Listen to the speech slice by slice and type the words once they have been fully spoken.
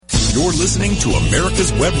You're listening to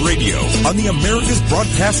America's Web Radio on the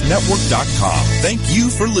AmericasBroadcastNetwork.com. Thank you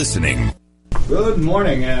for listening. Good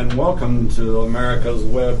morning and welcome to America's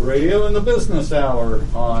Web Radio and the Business Hour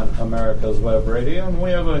on America's Web Radio. And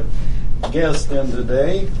we have a guest in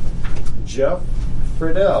today, Jeff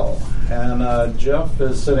Friedel. And Jeff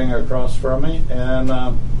is sitting across from me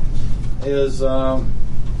and is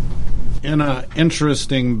in an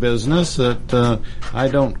interesting business that I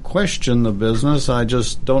don't question the business. I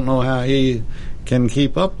just don't know how he can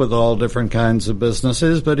keep up with all different kinds of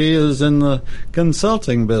businesses, but he is in the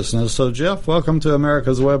consulting business. So, Jeff, welcome to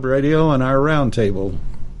America's Web Radio and our roundtable.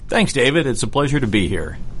 Thanks, David. It's a pleasure to be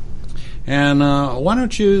here. And why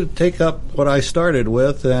don't you take up what I started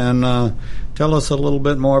with and tell us a little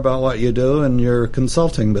bit more about what you do in your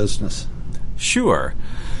consulting business? Sure.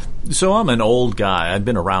 So I'm an old guy. I've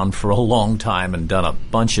been around for a long time and done a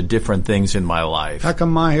bunch of different things in my life. How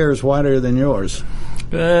come my hair is whiter than yours?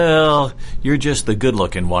 Well, you're just the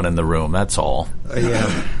good-looking one in the room, that's all.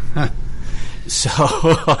 Yeah. So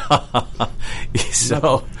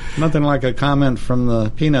nothing like a comment from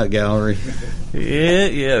the peanut gallery.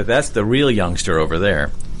 Yeah, that's the real youngster over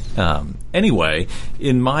there. Anyway,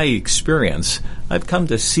 in my experience, I've come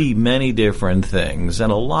to see many different things,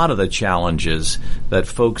 and a lot of the challenges that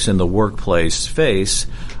folks in the workplace face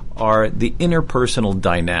are the interpersonal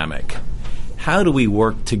dynamic. How do we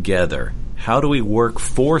work together? How do we work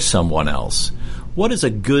for someone else? What does a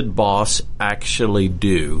good boss actually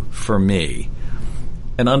do for me?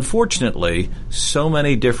 And unfortunately, so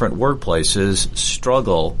many different workplaces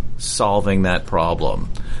struggle solving that problem.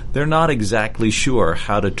 They're not exactly sure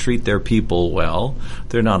how to treat their people well.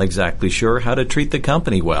 They're not exactly sure how to treat the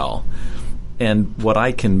company well. And what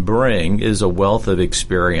I can bring is a wealth of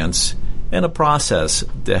experience and a process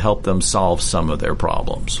to help them solve some of their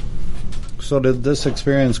problems. So did this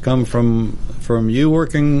experience come from you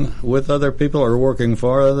working with other people or working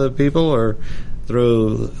for other people or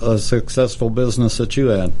through a successful business that you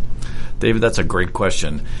had? David, that's a great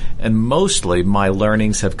question. And mostly my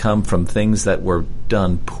learnings have come from things that were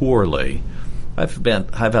done poorly. I've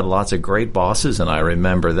had lots of great bosses, and I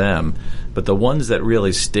remember them, but the ones that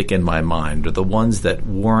really stick in my mind are the ones that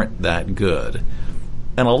weren't that good.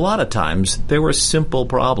 And a lot of times, they were simple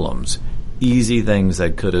problems, easy things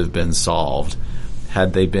that could have been solved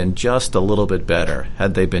had they been just a little bit better,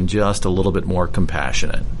 had they been just a little bit more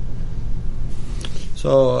compassionate.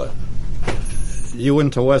 So you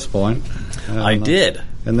went to West Point. I did.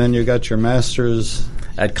 And then you got your master's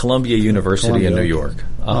at Columbia University in New York.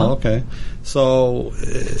 Uh-huh. Oh, okay. So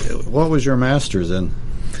what was your master's in?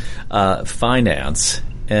 Finance.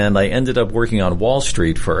 And I ended up working on Wall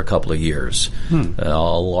Street for a couple of years. A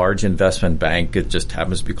large investment bank. It just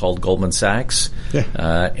happens to be called Goldman Sachs.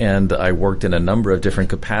 Yeah. And I worked in a number of different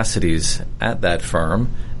capacities at that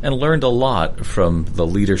firm and learned a lot from the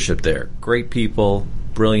leadership there. Great people,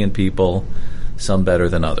 brilliant people, some better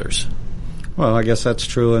than others. Well, I guess that's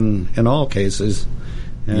true in all cases.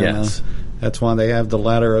 And, yes. That's why they have the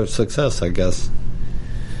ladder of success, I guess.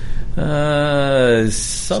 Sometimes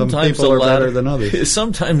some people are better than others.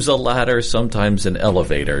 Sometimes a ladder, sometimes an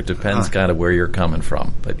elevator. Depends kind of where you're coming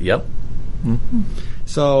from. But, yep. Mm-hmm.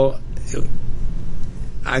 So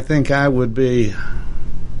I think I would be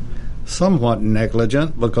somewhat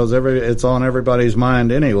negligent because it's on everybody's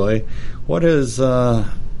mind anyway. What has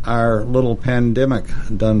our little pandemic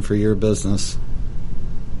done for your business?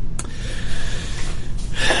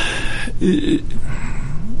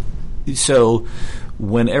 So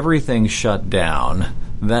when everything shut down,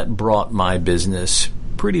 that brought my business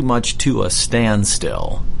pretty much to a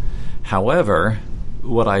standstill. However,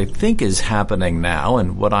 what I think is happening now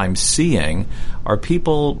and what I'm seeing are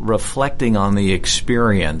people reflecting on the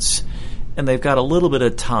experience, and they've got a little bit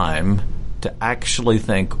of time to actually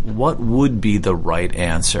think, what would be the right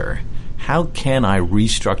answer? How can I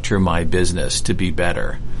restructure my business to be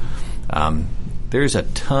better? There's a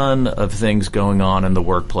ton of things going on in the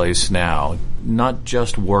workplace now, not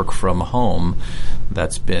just work from home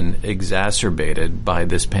that's been exacerbated by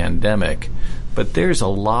this pandemic, but there's a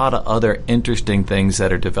lot of other interesting things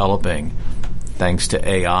that are developing thanks to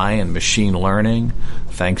AI and machine learning,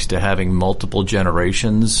 thanks to having multiple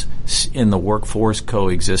generations in the workforce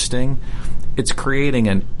coexisting. It's creating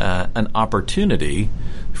an opportunity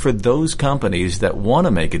for those companies that want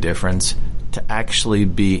to make a difference to actually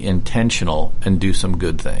be intentional and do some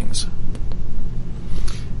good things.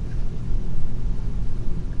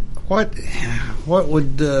 What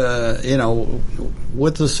would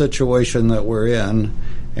with the situation that we're in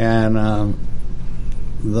and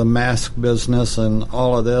the mask business and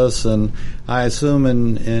all of this, and I assume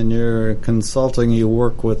in your consulting you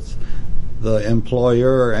work with the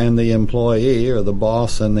employer and the employee, or the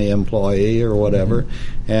boss and the employee, or whatever.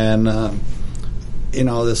 And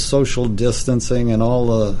this social distancing and all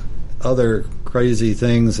the other crazy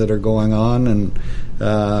things that are going on. And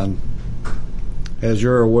as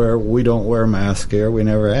you're aware, we don't wear masks here. We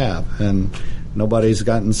never have. And nobody's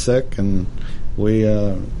gotten sick. And we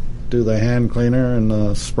do the hand cleaner and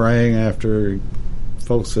the spraying after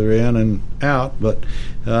folks are in and out. But,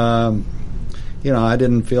 I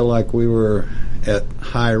didn't feel like we were at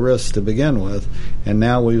high risk to begin with. And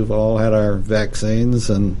now we've all had our vaccines,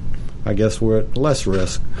 and I guess we're at less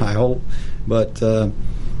risk, I hope. But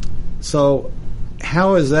so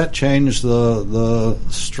how has that changed the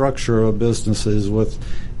structure of businesses with,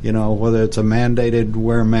 whether it's a mandated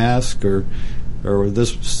wear mask or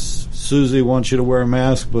this Susie wants you to wear a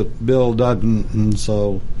mask, but Bill doesn't, and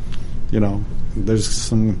so,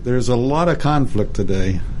 there's a lot of conflict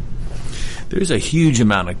today. There's a huge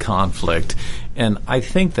amount of conflict, and I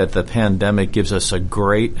think that the pandemic gives us a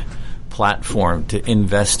great platform to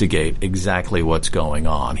investigate exactly what's going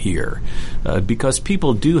on here, because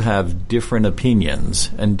people do have different opinions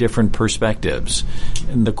and different perspectives.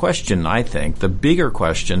 And the question, I think, the bigger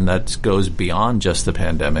question that goes beyond just the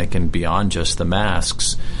pandemic and beyond just the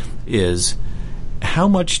masks is, how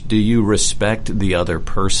much do you respect the other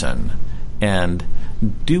person? And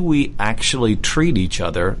do we actually treat each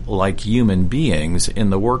other like human beings in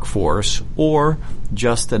the workforce, or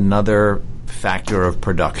just another factor of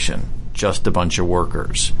production, just a bunch of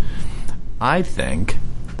workers? I think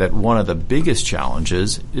that one of the biggest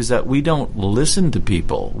challenges is that we don't listen to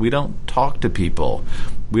people. We don't talk to people.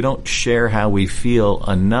 We don't share how we feel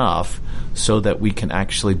enough so that we can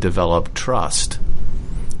actually develop trust.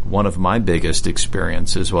 One of my biggest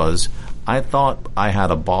experiences was I thought I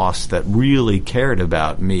had a boss that really cared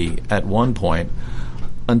about me at one point,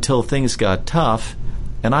 until things got tough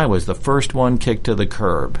and I was the first one kicked to the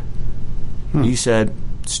curb. He said,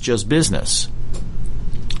 "It's just business."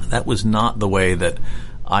 That was not the way that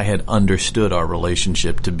I had understood our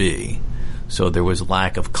relationship to be. So there was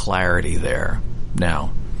lack of clarity there.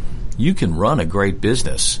 Now, you can run a great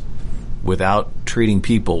business without treating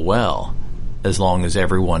people well, as long as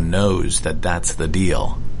everyone knows that that's the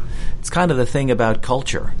deal. It's kind of the thing about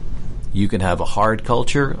culture. You can have a hard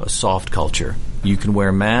culture, a soft culture. You can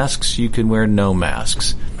wear masks, you can wear no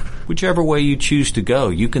masks. Whichever way you choose to go,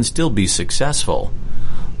 you can still be successful.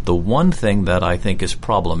 The one thing that I think is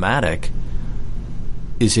problematic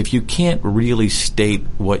is if you can't really state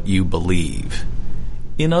what you believe.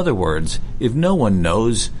 In other words, if no one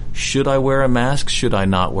knows, should I wear a mask, should I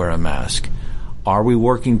not wear a mask? Are we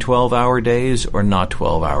working 12-hour days or not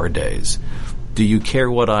 12-hour days? Do you care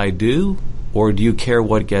what I do, or do you care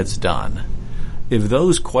what gets done? If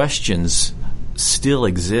those questions still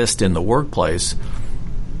exist in the workplace,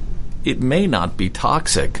 it may not be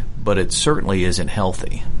toxic, but it certainly isn't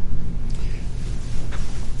healthy.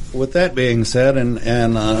 With that being said,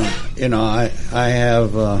 I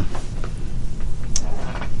have,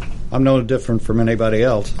 I'm no different from anybody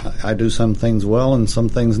else. I do some things well and some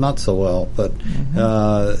things not so well, but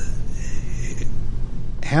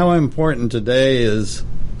how important today is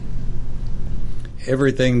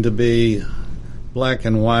everything to be black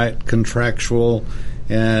and white, contractual.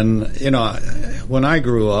 And, when I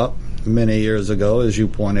grew up many years ago, as you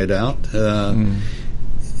pointed out,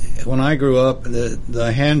 when I grew up,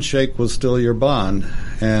 the handshake was still your bond.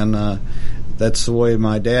 And that's the way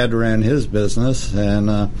my dad ran his business.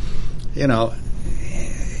 And,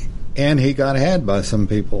 and he got had by some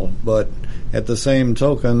people. But at the same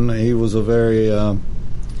token, he was a very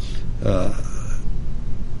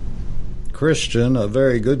Christian, a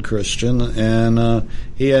very good Christian, and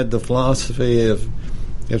he had the philosophy of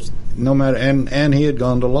if no matter, and he had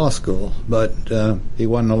gone to law school, but he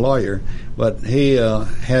wasn't a lawyer. But he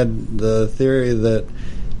had the theory that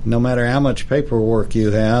no matter how much paperwork you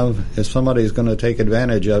have, if somebody's going to take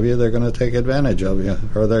advantage of you, they're going to take advantage of you,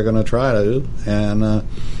 or they're going to try to. And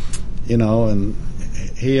and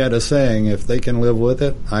he had a saying: if they can live with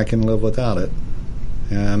it, I can live without it.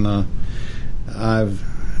 And I've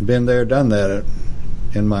been there, done that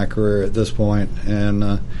in my career at this point,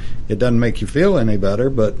 and it doesn't make you feel any better,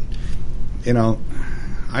 but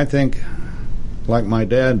I think, like my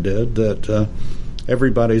dad did, that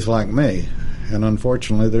everybody's like me, and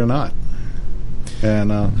unfortunately they're not.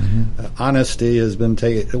 And honesty has been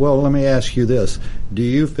taken. Well, let me ask you this: do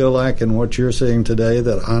you feel like, in what you're seeing today,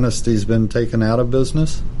 that honesty's been taken out of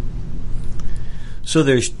business? So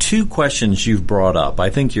there's two questions you've brought up.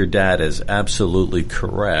 I think your dad is absolutely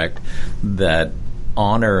correct that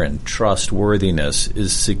honor and trustworthiness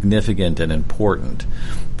is significant and important.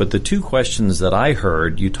 But the two questions that I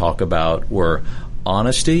heard you talk about were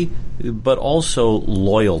honesty, but also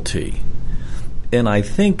loyalty. And I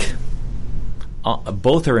think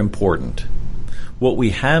both are important. What we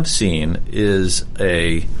have seen is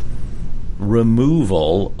a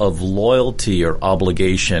removal of loyalty or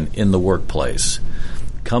obligation in the workplace.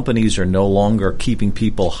 Companies are no longer keeping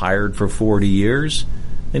people hired for 40 years,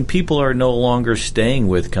 and people are no longer staying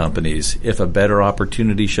with companies. If a better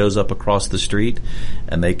opportunity shows up across the street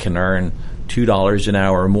and they can earn $2 an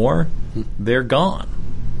hour more, they're gone.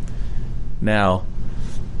 Now,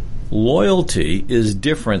 loyalty is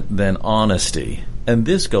different than honesty, and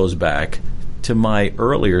this goes back to my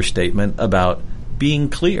earlier statement about being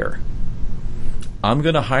clear. I'm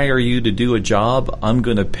going to hire you to do a job. I'm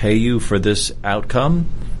going to pay you for this outcome,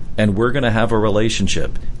 and we're going to have a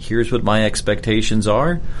relationship. Here's what my expectations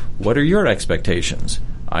are. What are your expectations?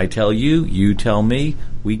 I tell you, you tell me.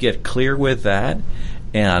 We get clear with that.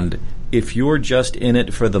 And if you're just in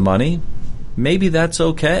it for the money, maybe that's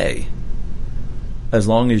okay, as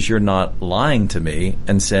long as you're not lying to me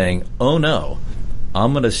and saying, oh no,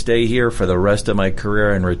 I'm going to stay here for the rest of my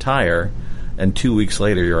career and retire, and 2 weeks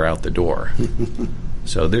later you're out the door.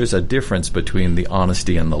 So there's a difference between the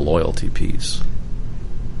honesty and the loyalty piece.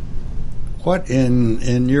 What,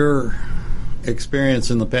 in your experience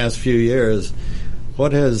in the past few years,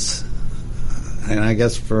 what has, and I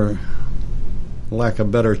guess for lack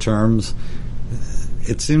of better terms,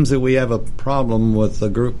 it seems that we have a problem with a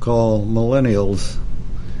group called millennials.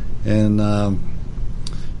 And,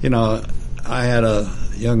 I had a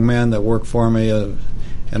young man that worked for me,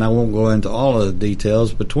 and I won't go into all of the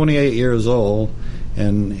details, but 28 years old,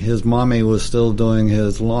 and his mommy was still doing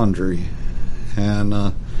his laundry.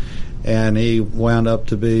 And he wound up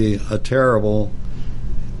to be a terrible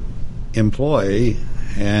employee,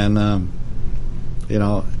 and,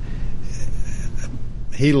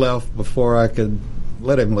 he left before I could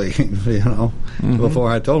let him leave,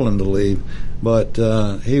 before I told him to leave. But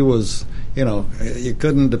he was, you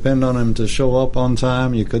couldn't depend on him to show up on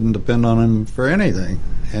time. You couldn't depend on him for anything.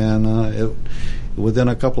 And within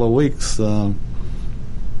a couple of weeks, I'm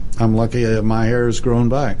lucky that my hair has grown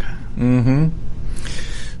back. Mm-hmm.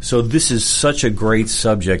 So this is such a great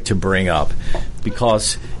subject to bring up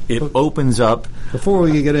because it opens up. Before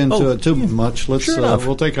we get into it too much, we'll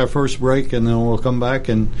take our first break, and then we'll come back,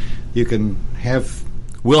 and you can have.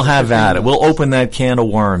 We'll have at it. We'll open that can of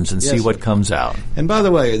worms and see what comes out. And by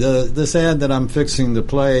the way, this ad that I'm fixing to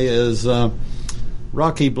play is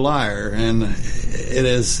Rocky Blyer, and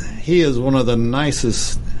he is one of the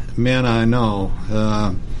nicest men I know.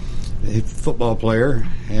 He's a football player,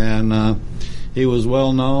 and he was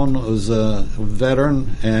well known, was a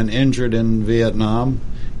veteran and injured in Vietnam,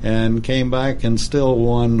 and came back and still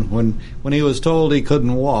won. When he was told he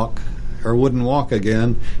couldn't walk or wouldn't walk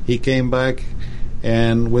again, he came back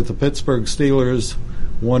and with the Pittsburgh Steelers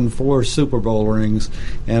won 4 Super Bowl rings.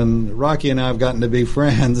 And Rocky and I have gotten to be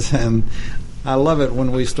friends, and I love it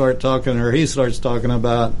when we start talking, or he starts talking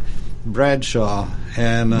about Bradshaw,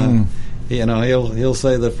 and he'll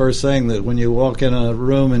say the first thing that when you walk in a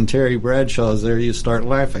room and Terry Bradshaw's there, you start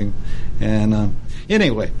laughing. And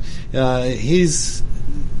anyway, he's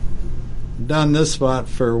done this spot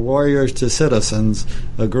for Warriors to Citizens,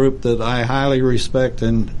 a group that I highly respect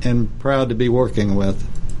and proud to be working with.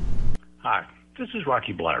 Hi, this is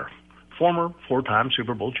Rocky Blyer, former 4-time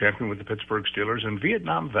Super Bowl champion with the Pittsburgh Steelers and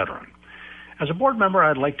Vietnam veteran. As a board member,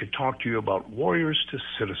 I'd like to talk to you about Warriors to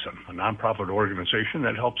Citizen, a nonprofit organization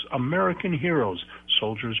that helps American heroes,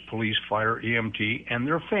 soldiers, police, fire, EMT, and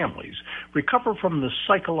their families recover from the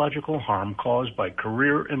psychological harm caused by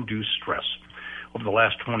career-induced stress. Over the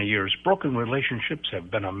last 20 years, broken relationships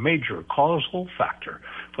have been a major causal factor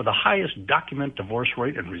for the highest documented divorce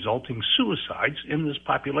rate and resulting suicides in this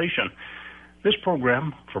population. This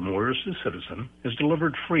program, From Warriors to Citizen, is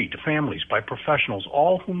delivered free to families by professionals,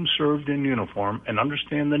 all whom served in uniform and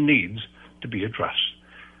understand the needs to be addressed.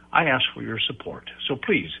 I ask for your support, so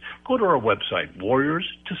please go to our website,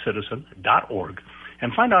 warriorstocitizen.org,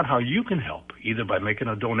 and find out how you can help, either by making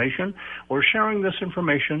a donation or sharing this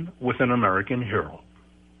information with an American hero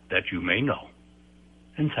that you may know.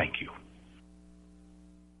 And thank you.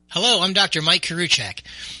 Hello, I'm Dr. Mike Karuchak.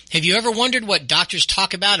 Have you ever wondered what doctors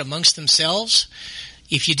talk about amongst themselves?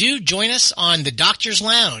 If you do, join us on the Doctor's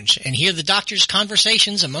Lounge and hear the doctors'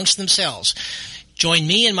 conversations amongst themselves. Join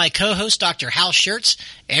me and my co-host, Dr. Hal Schertz,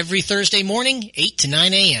 every Thursday morning, 8 to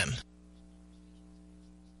 9 a.m.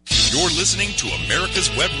 You're listening to America's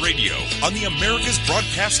Web Radio on the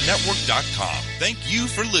AmericasBroadcastNetwork.com. Thank you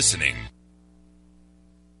for listening.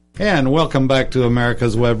 And welcome back to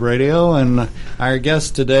America's Web Radio. And our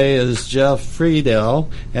guest today is Jeff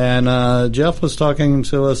Friedel. And Jeff was talking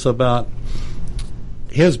to us about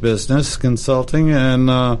his business, consulting,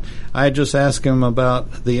 and I just asked him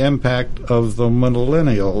about the impact of the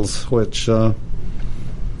millennials, which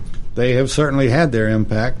they have certainly had their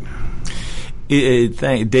impact.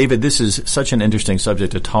 David, this is such an interesting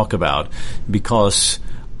subject to talk about because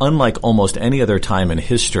unlike almost any other time in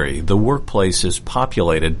history, the workplace is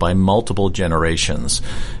populated by multiple generations.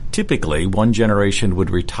 Typically, one generation would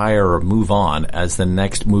retire or move on as the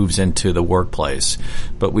next moves into the workplace.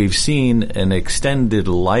 But we've seen an extended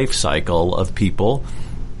life cycle of people,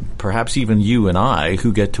 perhaps even you and I,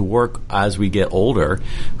 who get to work as we get older,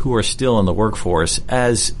 who are still in the workforce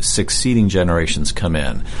as succeeding generations come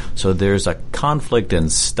in. So there's a conflict in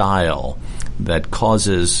style that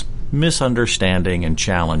causes misunderstanding and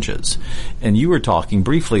challenges. And you were talking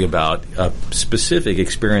briefly about a specific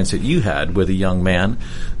experience that you had with a young man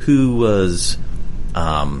who was,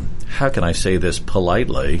 how can I say this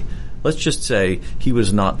politely? Let's just say he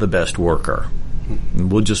was not the best worker. And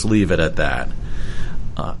we'll just leave it at that.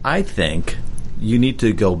 I think you need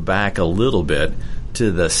to go back a little bit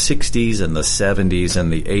to the 60s and the 70s and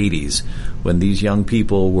the 80s when these young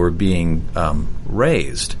people were being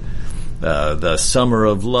raised. The summer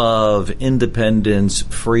of love, independence,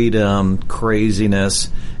 freedom, craziness.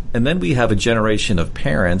 And then we have a generation of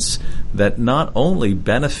parents that not only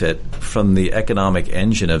benefit from the economic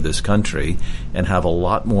engine of this country and have a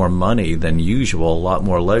lot more money than usual, a lot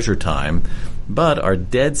more leisure time, but are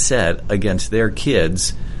dead set against their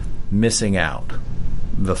kids missing out.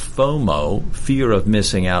 The FOMO, fear of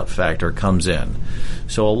missing out factor, comes in.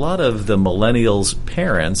 So a lot of the millennials'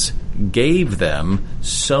 parents gave them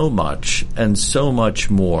so much and so much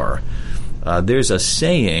more. There's a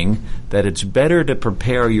saying that it's better to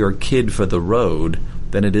prepare your kid for the road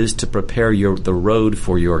than it is to prepare the road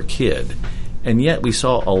for your kid. And yet we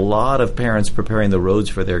saw a lot of parents preparing the roads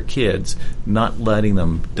for their kids, not letting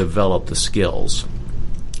them develop the skills.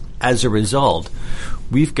 As a result,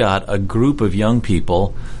 we've got a group of young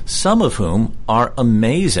people, some of whom are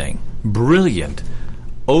amazing, brilliant,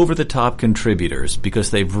 over-the-top contributors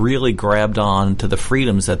because they've really grabbed on to the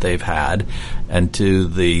freedoms that they've had and to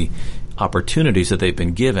the opportunities that they've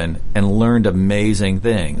been given and learned amazing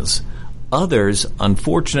things. Others,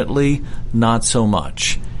 unfortunately, not so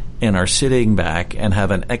much, and are sitting back and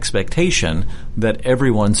have an expectation that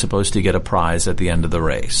everyone's supposed to get a prize at the end of the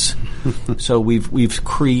race. So we've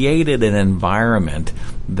created an environment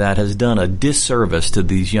that has done a disservice to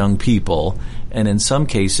these young people, and in some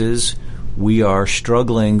cases we are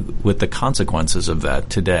struggling with the consequences of that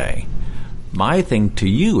today. My thing to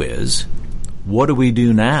you is, what do we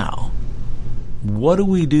do now? What do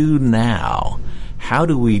we do now? How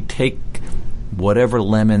do we take whatever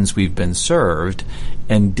lemons we've been served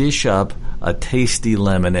and dish up a tasty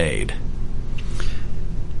lemonade?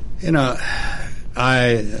 You know,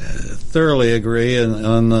 I thoroughly agree.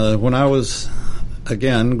 And when I was,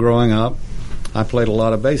 again, growing up, I played a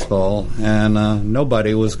lot of baseball, and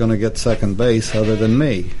nobody was going to get second base other than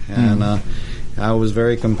me. And I was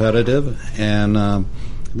very competitive. And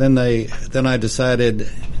then I decided,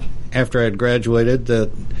 after I had graduated,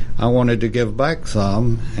 that I wanted to give back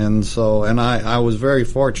some. And I was very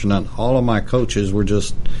fortunate. All of my coaches were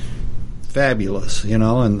just fabulous,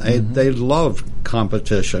 and they loved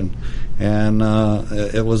competition. And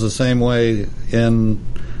it was the same way in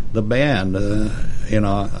the band.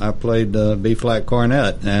 I played B-flat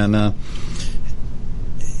cornet, and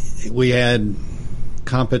we had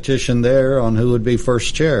competition there on who would be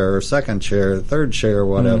first chair or second chair, third chair, or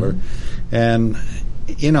whatever. And,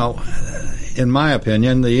 in my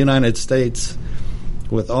opinion, the United States,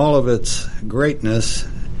 with all of its greatness,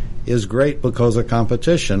 is great because of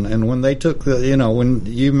competition. And when they took when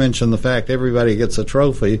you mentioned the fact everybody gets a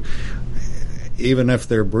trophy, even if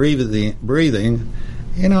they're breathing,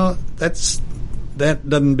 that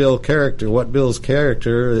doesn't build character. What builds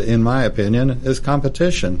character, in my opinion, is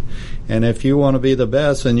competition. And if you want to be the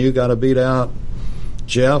best, then you got to beat out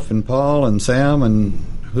Jeff and Paul and Sam and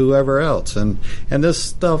whoever else. And this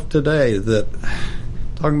stuff today that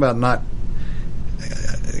talking about not.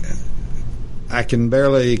 I can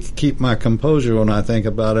barely keep my composure when I think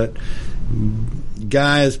about it.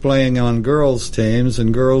 Guys playing on girls' teams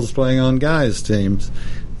and girls playing on guys' teams.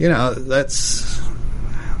 That's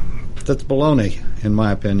baloney, in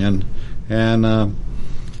my opinion. And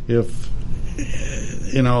if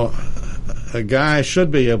a guy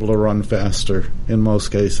should be able to run faster in most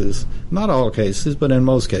cases, not all cases, but in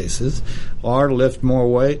most cases, or lift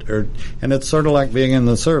more weight, and it's sort of like being in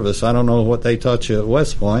the service. I don't know what they taught you at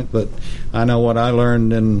West Point, but I know what I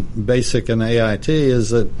learned in basic and AIT is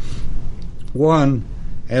that, one,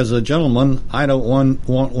 as a gentleman, I don't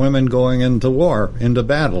want women going into war, into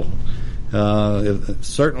battle.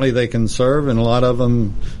 Certainly they can serve, and a lot of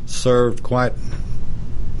them served quite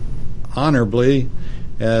honorably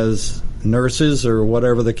as nurses or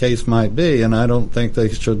whatever the case might be, and I don't think they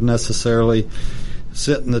should necessarily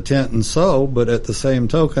sit in the tent and sew, but at the same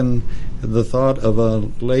token, the thought of a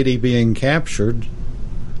lady being captured,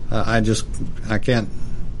 I can't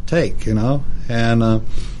take, and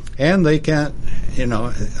they can't,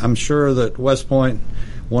 I'm sure that West Point,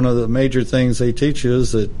 one of the major things they teach you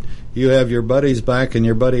is that you have your buddy's back and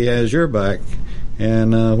your buddy has your back,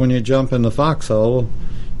 and when you jump in the foxhole,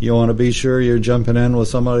 you want to be sure you're jumping in with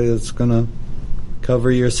somebody that's going to cover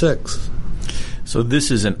your six. So this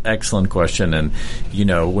is an excellent question. And,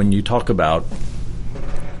 when you talk about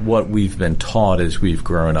what we've been taught as we've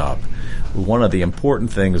grown up, one of the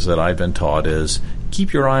important things that I've been taught is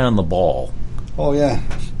keep your eye on the ball. Oh, yeah.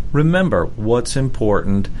 Remember what's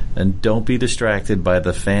important, and don't be distracted by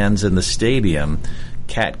the fans in the stadium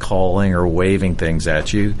catcalling or waving things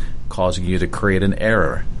at you, causing you to create an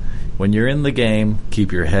error. When you're in the game,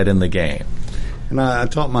 keep your head in the game. And I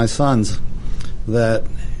taught my sons that,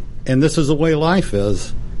 and this is the way life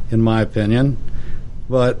is, in my opinion,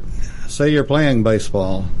 but say you're playing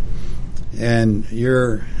baseball and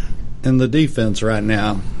you're in the defense right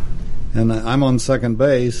now, and I'm on second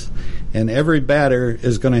base, and every batter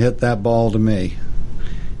is going to hit that ball to me.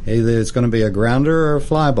 Either it's going to be a grounder or a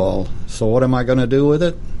fly ball. So what am I going to do with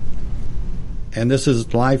it? And this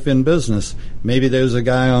is life in business. Maybe there's a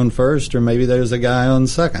guy on first, or maybe there's a guy on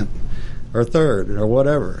second or third or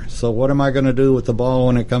whatever. So what am I going to do with the ball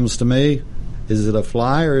when it comes to me? Is it a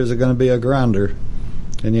fly or is it going to be a grounder?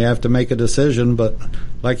 And you have to make a decision, but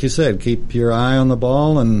like you said, keep your eye on the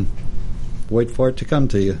ball and wait for it to come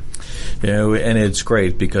to you. And it's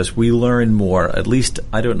great because we learn more, at least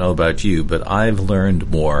I don't know about you, but I've learned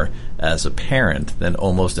more as a parent than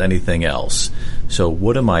almost anything else. So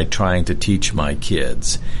what am I trying to teach my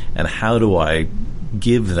kids, and how do I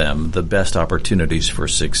give them the best opportunities for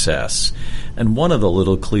success? And one of the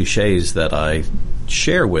little cliches that I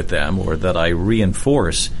share with them, or that I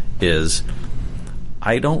reinforce, is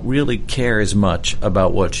I don't really care as much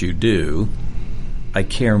about what you do. I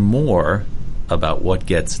care more about what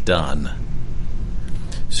gets done.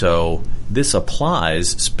 So this applies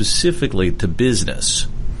specifically to business.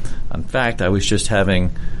 In fact, I was just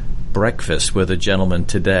having breakfast with a gentleman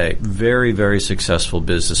today, very, very successful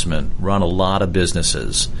businessman, run a lot of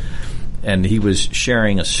businesses. And he was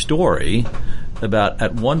sharing a story about,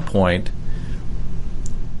 at one point,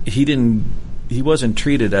 he wasn't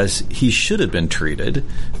treated as he should have been treated,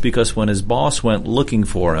 because when his boss went looking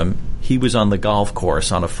for him, he was on the golf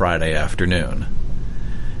course on a Friday afternoon.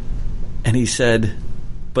 And he said,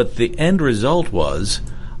 but the end result was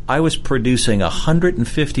I was producing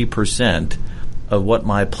 150% of what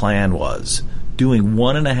my plan was, doing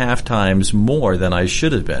 1.5 times more than I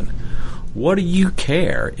should have been. What do you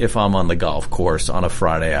care if I'm on the golf course on a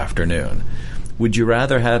Friday afternoon? Would you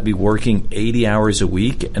rather have me working 80 hours a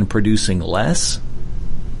week and producing less?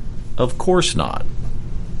 Of course not.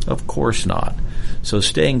 Of course not. So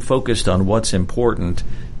staying focused on what's important,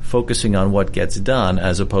 focusing on what gets done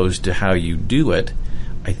as opposed to how you do it,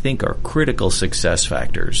 I think are critical success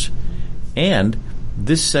factors. And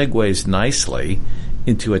this segues nicely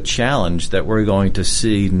into a challenge that we're going to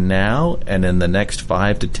see now and in the next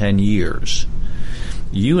 5 to 10 years.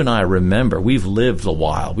 You and I remember, we've lived a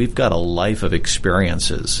while. We've got a life of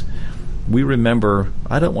experiences. We remember,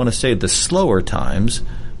 I don't want to say the slower times,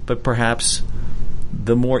 but perhaps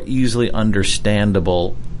the more easily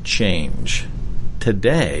understandable change.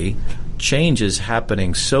 Today, change is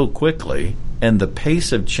happening so quickly, and the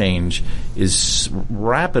pace of change is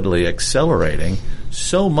rapidly accelerating,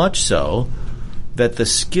 so much so that the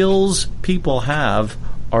skills people have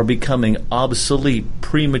are becoming obsolete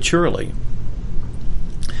prematurely.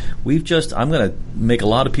 I'm going to make a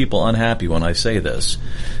lot of people unhappy when I say this,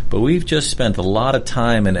 but we've just spent a lot of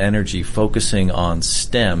time and energy focusing on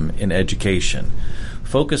STEM in education.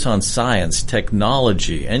 Focus on science,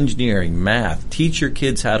 technology, engineering, math. Teach your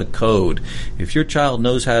kids how to code. If your child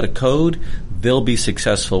knows how to code, they'll be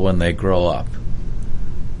successful when they grow up.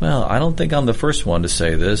 Well, I don't think I'm the first one to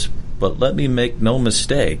say this, but let me make no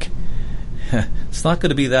mistake. It's not going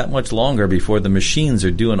to be that much longer before the machines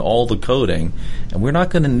are doing all the coding, and we're not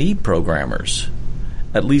going to need programmers,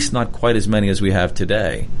 at least not quite as many as we have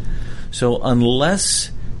today. So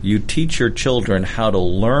unless you teach your children how to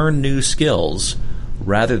learn new skills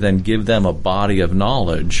rather than give them a body of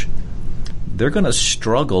knowledge, they're going to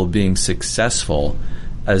struggle being successful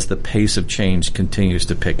as the pace of change continues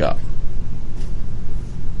to pick up.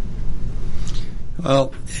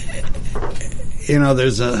 Well,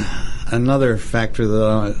 there's another factor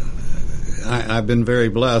that I've been very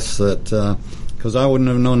blessed that because I wouldn't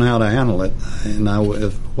have known how to handle it, and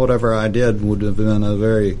if whatever I did would have been a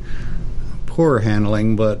very poor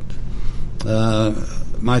handling. But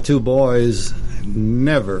my two boys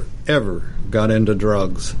never ever got into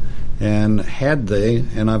drugs, and had they,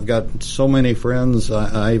 and I've got so many friends,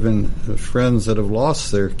 I even friends that have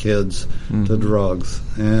lost their kids to drugs,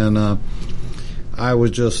 and I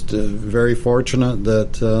was just very fortunate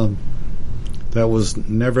that that was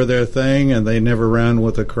never their thing, and they never ran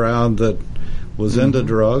with a crowd that was into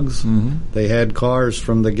drugs. They had cars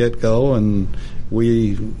from the get-go, and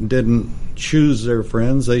we didn't choose their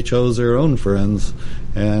friends. They chose their own friends.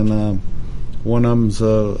 And one of them's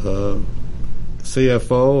a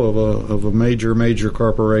CFO of a major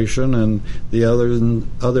corporation, and the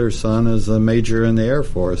other son is a major in the Air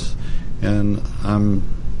Force. And I'm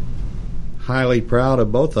highly proud of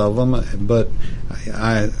both of them, but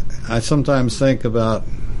I sometimes think about,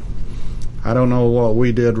 I don't know what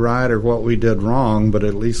we did right or what we did wrong, but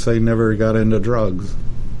at least they never got into drugs.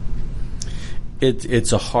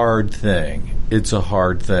 It's a hard thing. It's a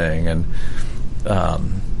hard thing, and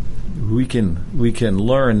we can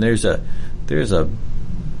learn. There's a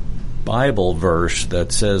Bible verse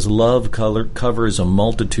that says love covers a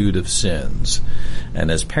multitude of sins. And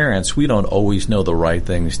as parents, we don't always know the right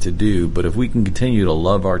things to do, but if we can continue to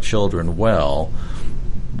love our children well,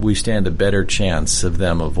 we stand a better chance of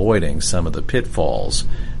them avoiding some of the pitfalls.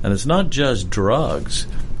 And it's not just drugs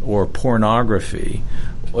or pornography.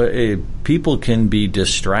 People can be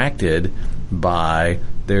distracted by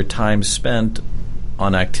their time spent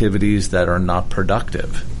on activities that are not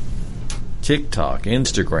productive. TikTok,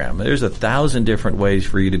 Instagram. There's 1,000 different ways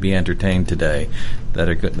for you to be entertained today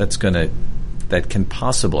that can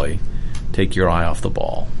possibly take your eye off the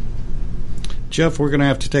ball. Jeff, we're going to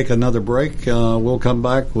have to take another break. We'll come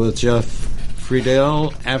back with Jeff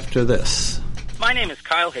Friedel after this. My name is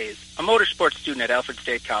Kyle Hayes, a motorsports student at Alfred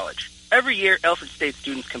State College. Every year, Alfred State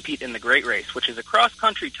students compete in the Great Race, which is a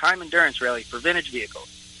cross-country time endurance rally for vintage vehicles.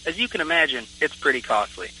 As you can imagine, it's pretty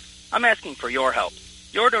costly. I'm asking for your help.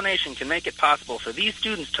 Your donation can make it possible for these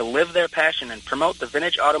students to live their passion and promote the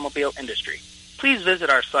vintage automobile industry. Please visit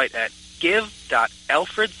our site at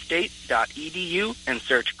give.alfredstate.edu and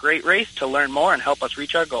search Great Race to learn more and help us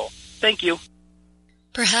reach our goal. Thank you.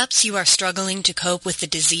 Perhaps you are struggling to cope with the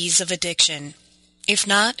disease of addiction. If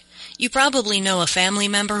not, you probably know a family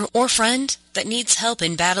member or friend that needs help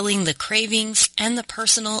in battling the cravings and the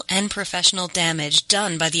personal and professional damage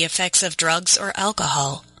done by the effects of drugs or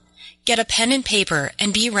alcohol. Get a pen and paper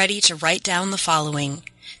and be ready to write down the following.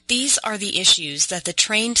 These are the issues that the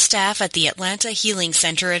trained staff at the Atlanta Healing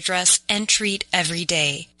Center address and treat every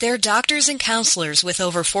day. Their doctors and counselors with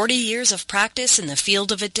over 40 years of practice in the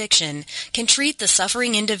field of addiction can treat the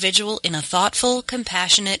suffering individual in a thoughtful,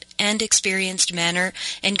 compassionate, and experienced manner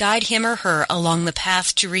and guide him or her along the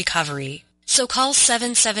path to recovery. So call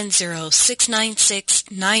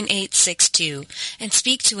 770-696-9862 and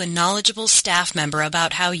speak to a knowledgeable staff member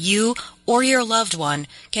about how you or your loved one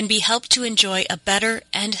can be helped to enjoy a better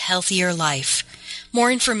and healthier life.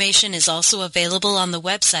 More information is also available on the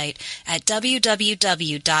website at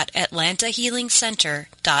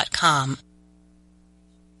www.atlantahealingcenter.com.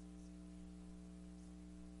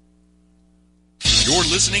 You're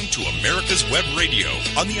listening to America's Web Radio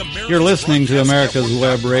on the American You're listening to America's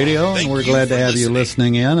Web Radio, and we're glad to have you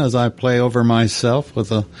listening in as I play over myself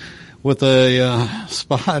with a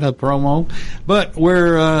spot, a promo. But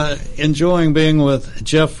we're enjoying being with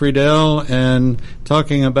Jeff Friedel and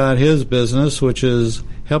talking about his business, which is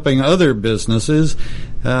helping other businesses.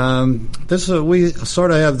 We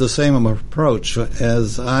sort of have the same approach.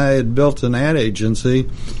 As I had built an ad agency,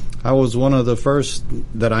 I was one of the first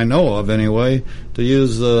that I know of, anyway, to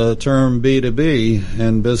use the term B2B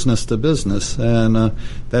and business to business, and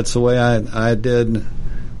that's the way I did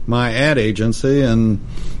my ad agency. And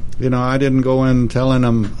I didn't go in telling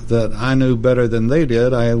them that I knew better than they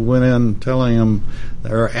did. I went in telling them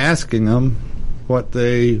or asking them what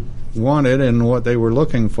they wanted and what they were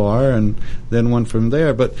looking for, and then went from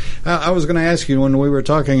there. But I was going to ask you, when we were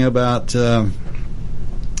talking about the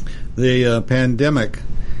pandemic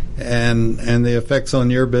and the effects on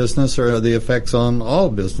your business or the effects on all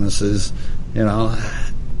businesses,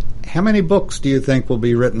 how many books do you think will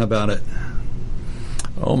be written about it?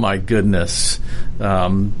 Oh my goodness.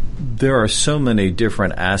 there are so many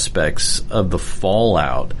different aspects of the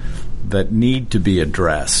fallout that need to be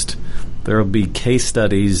addressed. There will be case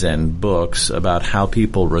studies and books about how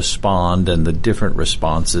people respond and the different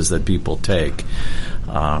responses that people take.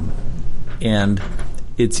 And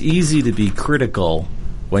it's easy to be critical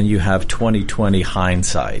when you have 20/20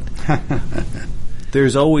 hindsight.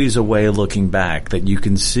 There's always a way looking back that you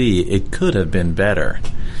can see it could have been better.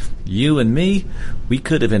 You and me, we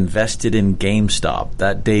could have invested in GameStop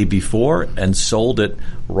that day before and sold it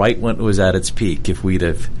right when it was at its peak if we'd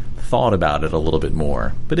have thought about it a little bit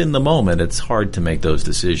more. But in the moment, it's hard to make those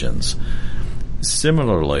decisions.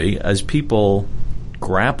 Similarly, as people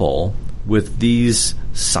grapple with these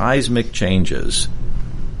seismic changes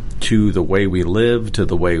to the way we live, to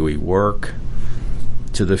the way we work,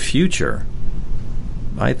 to the future,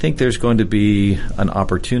 I think there's going to be an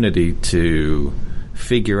opportunity to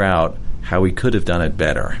figure out how we could have done it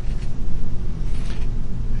better.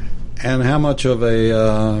 And how much of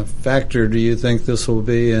a factor do you think this will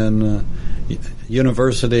be in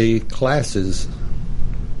university classes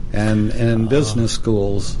and business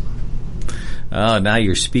schools? Now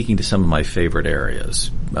you're speaking to some of my favorite areas.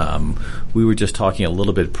 We were just talking a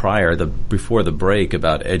little bit before the break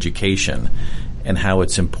about education and how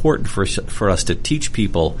it's important for us to teach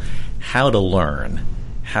people how to learn,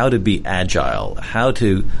 how to be agile, how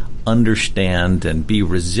to understand and be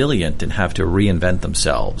resilient and have to reinvent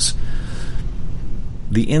themselves.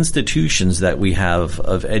 The institutions that we have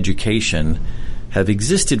of education have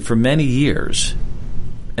existed for many years,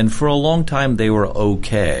 and for a long time they were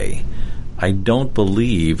okay. I don't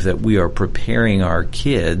believe that we are preparing our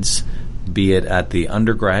kids, be it at the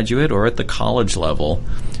undergraduate or at the college level,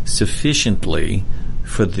 sufficiently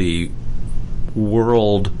for the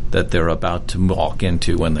world that they're about to walk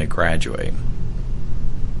into when they graduate.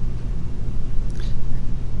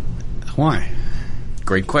 Why?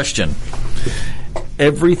 Great question.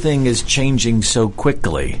 Everything is changing so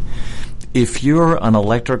quickly. If you're an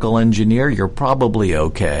electrical engineer, you're probably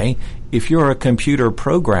okay. If you're a computer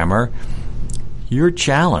programmer, you're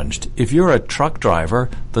challenged. If you're a truck driver,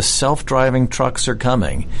 the self-driving trucks are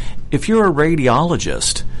coming. If you're a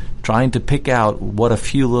radiologist trying to pick out what a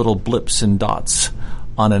few little blips and dots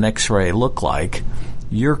on an X-ray look like,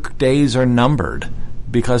 your days are numbered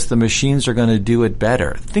because the machines are going to do it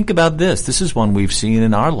better. Think about this. This is one we've seen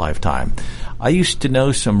in our lifetime. I used to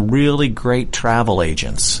know some really great travel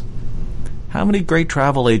agents. How many great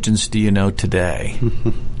travel agents do you know today?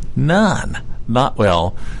 None.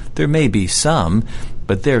 Well, there may be some,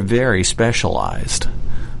 but they're very specialized.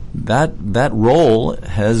 That role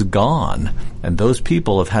has gone, and those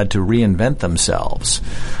people have had to reinvent themselves.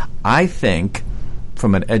 I think,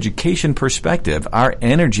 from an education perspective, our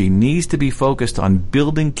energy needs to be focused on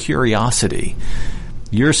building curiosity.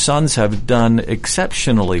 Your sons have done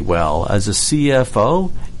exceptionally well as a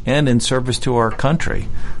CFO and in service to our country,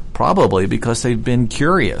 probably because they've been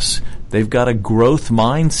curious. They've got a growth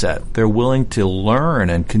mindset. They're willing to learn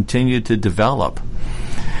and continue to develop.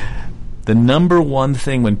 The number one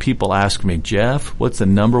thing when people ask me, Jeff, what's the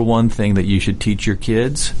number one thing that you should teach your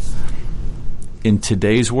kids? In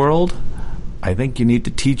today's world, I think you need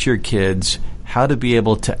to teach your kids how to be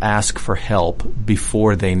able to ask for help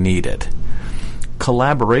before they need it.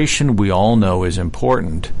 Collaboration, we all know, is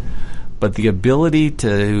important, but the ability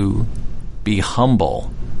to be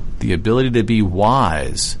humble, the ability to be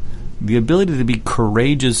wise, the ability to be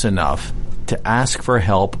courageous enough to ask for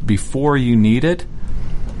help before you need it,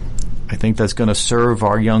 I think that's going to serve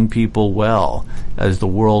our young people well as the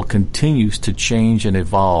world continues to change and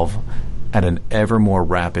evolve at an ever more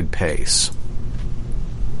rapid pace.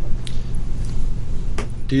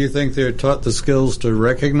 Do you think they're taught the skills to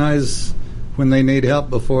recognize when they need help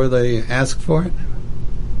before they ask for it?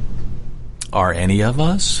 Are any of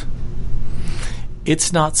us?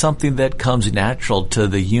 It's not something that comes natural to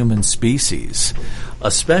the human species,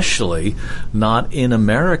 especially not in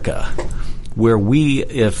America, where we,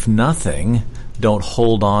 if nothing, don't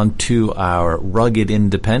hold on to our rugged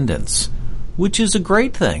independence, which is a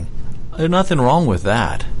great thing. There's nothing wrong with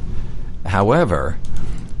that. However,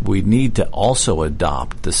 we need to also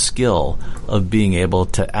adopt the skill of being able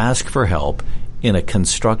to ask for help in a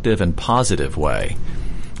constructive and positive way.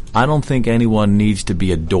 I don't think anyone needs to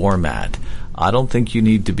be a doormat. I don't think you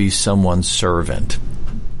need to be someone's servant.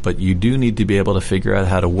 But you do need to be able to figure out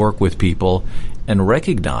how to work with people and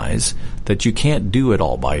recognize that you can't do it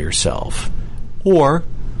all by yourself. Or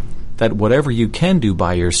that whatever you can do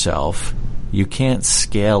by yourself, you can't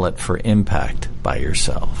scale it for impact by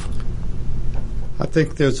yourself. I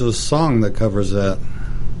think there's a song that covers that.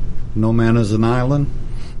 No Man is an Island.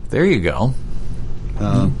 There you go.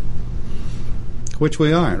 which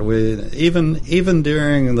we aren't. We even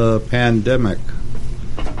during the pandemic,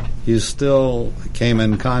 you still came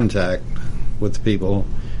in contact with people,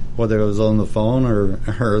 whether it was on the phone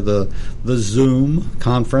or the Zoom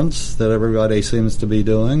conference that everybody seems to be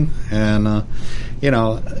doing. And I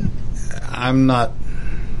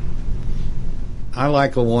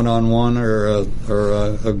like a one-on-one or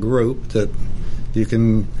a group that you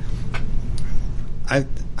can.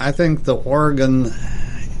 I think the organ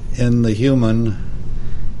in the human,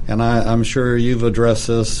 and I'm sure you've addressed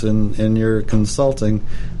this in your consulting,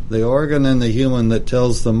 the organ in the human that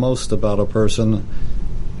tells the most about a person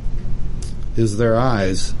is their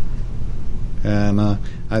eyes. And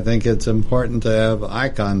I think it's important to have eye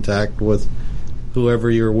contact with whoever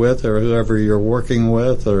you're with or whoever you're working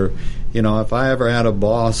with. Or, if I ever had a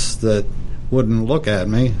boss that wouldn't look at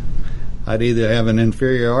me, I'd either have an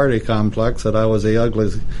inferiority complex that I was the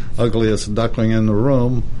ugliest duckling in the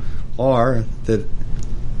room, or that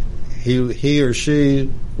he or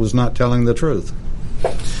she was not telling the truth.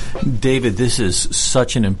 David, this is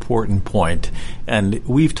such an important point, and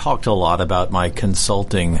we've talked a lot about my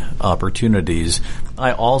consulting opportunities.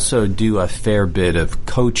 I also do a fair bit of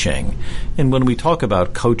coaching, and when we talk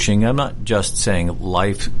about coaching, I'm not just saying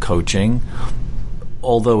life coaching,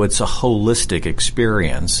 although it's a holistic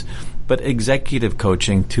experience, but executive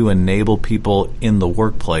coaching to enable people in the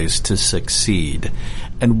workplace to succeed.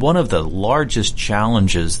 And one of the largest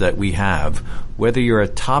challenges that we have, whether you're a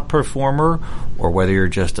top performer or whether you're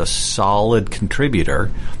just a solid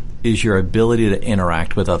contributor, is your ability to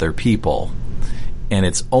interact with other people. And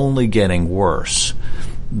it's only getting worse.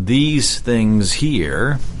 These things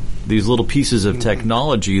here, these little pieces of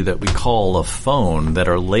technology that we call a phone that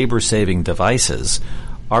are labor-saving devices,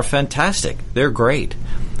 are fantastic. They're great.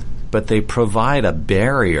 But they provide a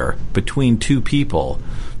barrier between two people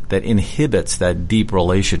that inhibits that deep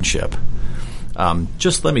relationship.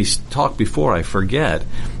 Just let me talk before I forget.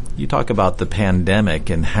 You talk about the pandemic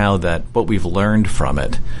and how what we've learned from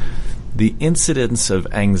it. The incidence of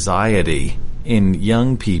anxiety in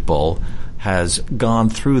young people has gone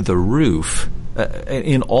through the roof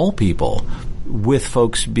in all people, with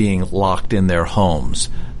folks being locked in their homes.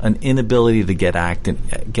 An inability to get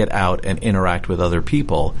out and interact with other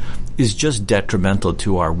people is just detrimental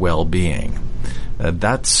to our well-being.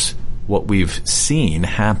 That's what we've seen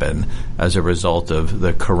happen as a result of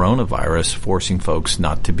the coronavirus forcing folks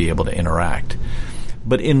not to be able to interact.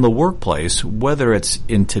 But in the workplace, whether it's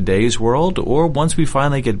in today's world or once we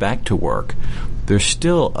finally get back to work, there's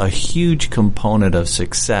still a huge component of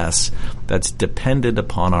success that's dependent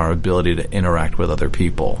upon our ability to interact with other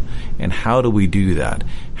people. And how do we do that?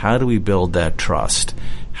 How do we build that trust?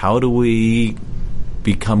 How do we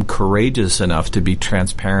become courageous enough to be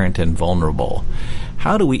transparent and vulnerable?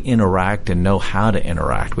 How do we interact and know how to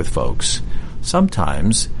interact with folks?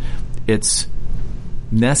 Sometimes it's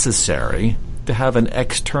necessary to have an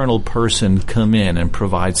external person come in and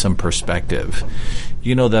provide some perspective.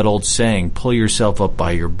 You know that old saying, pull yourself up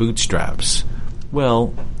by your bootstraps.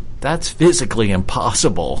 Well, that's physically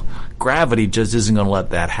impossible. Gravity just isn't going to let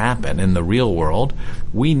that happen in the real world.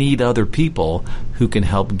 We need other people who can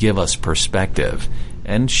help give us perspective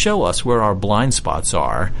and show us where our blind spots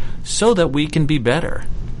are so that we can be better.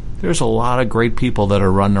 There's a lot of great people that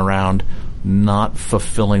are running around not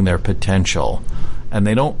fulfilling their potential, and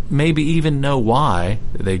they don't maybe even know why.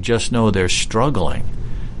 They just know they're struggling,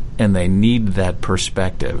 and they need that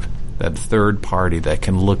perspective, that third party that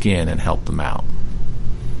can look in and help them out.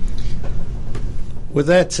 With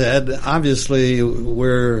that said, obviously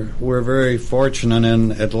we're very fortunate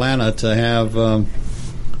in Atlanta to have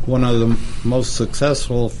one of the most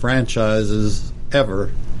successful franchises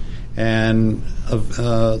ever, and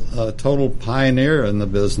a total pioneer in the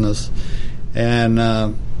business. And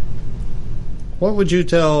what would you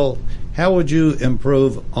tell? How would you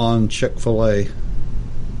improve on Chick-fil-A?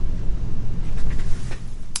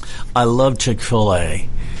 I love Chick-fil-A.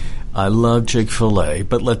 I love Chick-fil-A,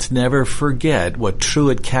 but let's never forget what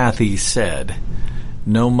Truett Cathy said.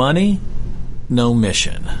 No money, no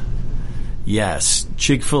mission. Yes,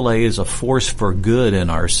 Chick-fil-A is a force for good in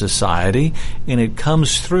our society, and it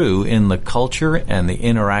comes through in the culture and the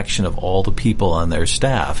interaction of all the people on their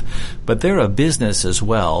staff. But they're a business as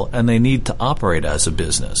well, and they need to operate as a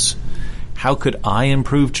business. How could I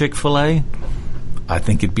improve Chick-fil-A? I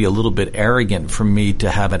think it'd be a little bit arrogant for me to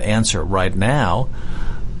have an answer right now,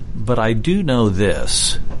 but I do know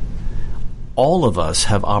this. All of us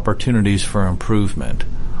have opportunities for improvement.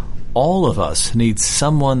 All of us need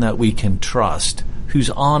someone that we can trust, who's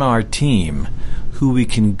on our team, who we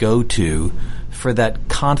can go to for that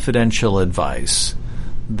confidential advice,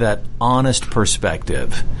 that honest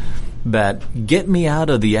perspective, that get me out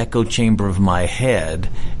of the echo chamber of my head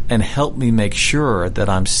and help me make sure that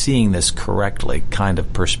I'm seeing this correctly kind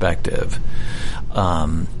of perspective.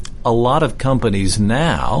 A lot of companies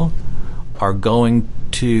now are going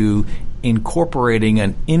to incorporating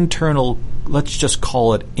an internal, let's just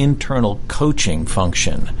call it internal coaching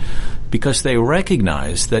function, because they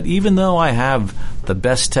recognize that even though I have the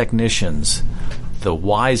best technicians, the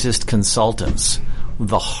wisest consultants,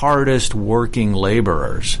 the hardest working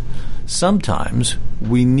laborers, sometimes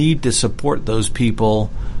we need to support those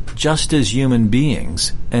people just as human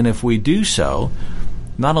beings. And if we do so,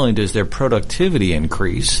 not only does their productivity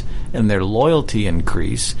increase and their loyalty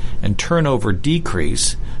increase and turnover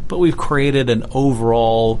decrease, but we've created an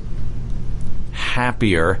overall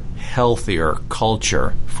happier, healthier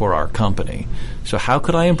culture for our company. So how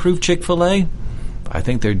could I improve Chick-fil-A? I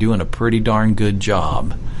think they're doing a pretty darn good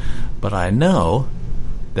job. But I know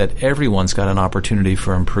that everyone's got an opportunity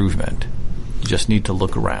for improvement. You just need to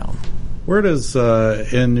look around. Where does,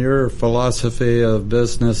 in your philosophy of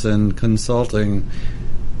business and consulting,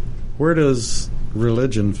 where does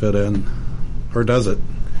religion fit in? Or does it?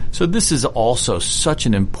 So this is also such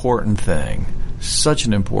an important thing.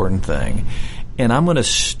 And I'm going to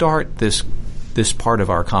start this part of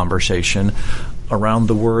our conversation around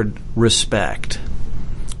the word respect.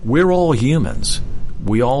 We're all humans.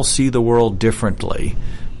 We all see the world differently.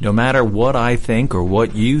 No matter what I think or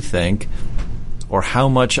what you think or how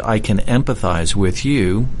much I can empathize with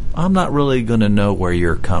you, I'm not really going to know where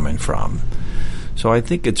you're coming from. So I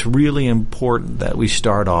think it's really important that we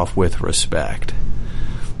start off with respect.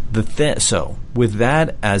 So with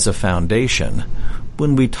that as a foundation,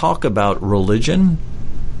 when we talk about religion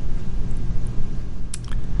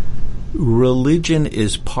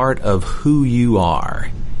is part of who you are.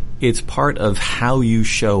 It's part of how you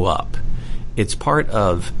show up. It's part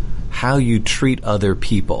of how you treat other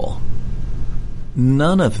people.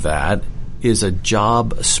 None of that is a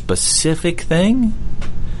job-specific thing,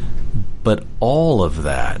 but all of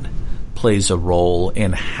that plays a role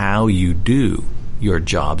in how you do your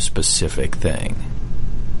job-specific thing.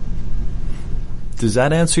 Does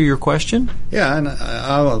that answer your question? Yeah, and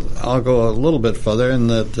I'll go a little bit further in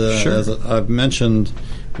that, Sure. As I've mentioned,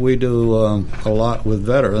 we do a lot with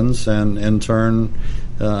veterans and, in turn,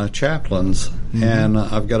 chaplains. Mm-hmm. And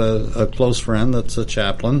I've got a close friend that's a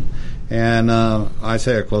chaplain. And I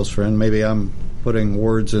say a close friend, maybe I'm putting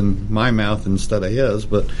words in my mouth instead of his,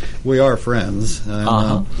 but we are friends.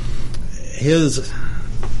 And, his,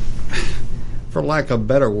 for lack of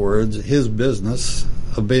better words, his business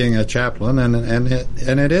of being a chaplain, and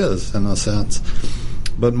it is, in a sense.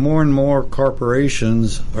 But more and more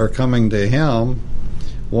corporations are coming to him,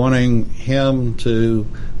 wanting him to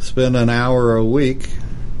spend an hour a week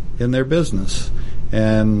in their business.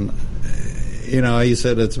 And, he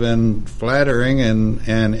said it's been flattering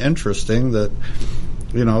and interesting that,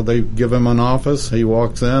 they give him an office. He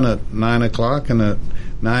walks in at 9 o'clock, and at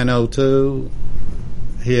 9:02,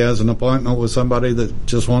 he has an appointment with somebody that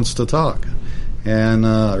just wants to talk. And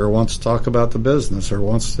or wants to talk about the business, or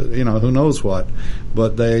wants to, who knows what.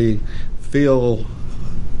 But they feel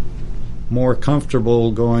more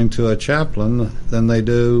comfortable going to a chaplain than they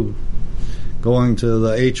do going to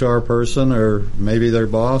the HR person or maybe their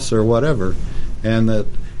boss or whatever. And that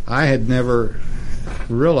I had never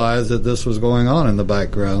realized that this was going on in the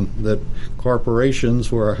background, that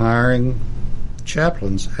corporations were hiring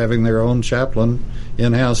chaplains, having their own chaplain,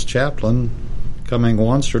 in-house chaplain, coming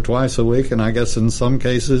once or twice a week, and I guess in some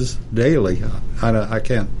cases daily. I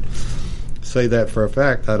can't say that for a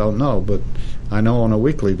fact. I don't know, but I know on a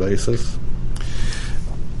weekly basis.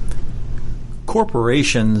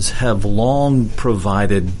 Corporations have long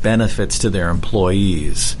provided benefits to their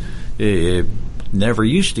employees. It never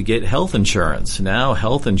used to get health insurance. Now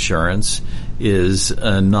health insurance is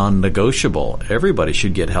non-negotiable. Everybody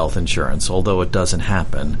should get health insurance, although it doesn't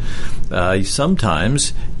happen.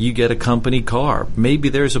 Sometimes you get a company car. Maybe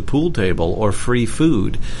there's a pool table or free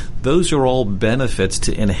food. Those are all benefits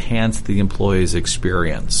to enhance the employee's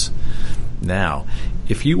experience. Now,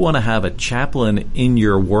 if you want to have a chaplain in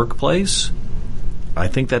your workplace, I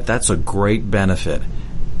think that's a great benefit.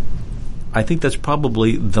 I think that's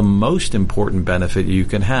probably the most important benefit you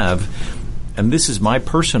can have, and this is my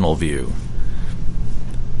personal view.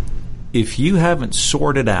 If you haven't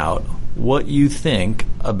sorted out what you think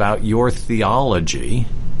about your theology,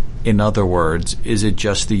 in other words, is it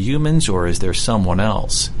just the humans or is there someone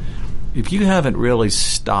else? If you haven't really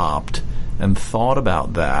stopped and thought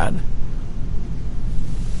about that,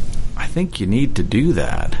 I think you need to do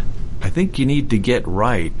that. I think you need to get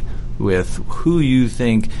right with who you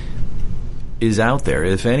think is out there,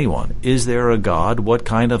 if anyone? Is there a God? What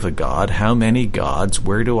kind of a God? How many gods?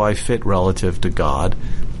 Where do I fit relative to God?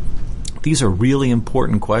 These are really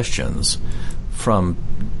important questions from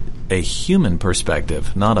a human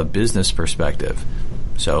perspective, not a business perspective.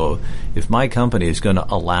 So if my company is going to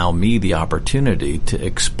allow me the opportunity to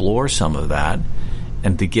explore some of that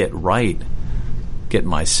and to get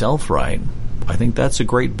myself right, I think that's a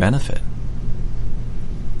great benefit.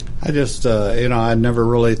 I just, I never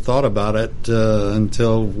really thought about it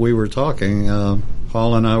until we were talking.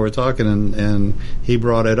 Paul and I were talking, and he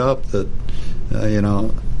brought it up that,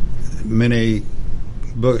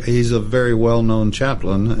 he's a very well-known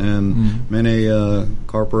chaplain, and many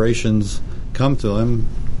corporations come to him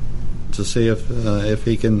to see if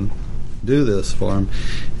he can do this for him.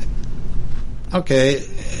 Okay,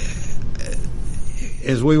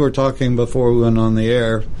 as we were talking before we went on the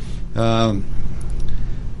air,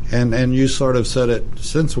 and you sort of said it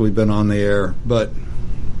since we've been on the air, but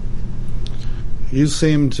you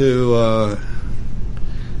seem to,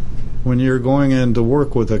 when you're going in to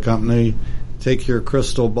work with a company, take your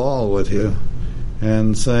crystal ball with you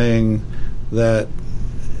and saying that,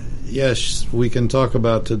 yes, we can talk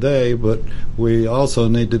about today, but we also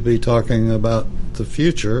need to be talking about the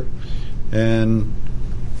future. And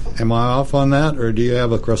am I off on that, or do you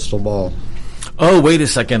have a crystal ball? Oh, wait a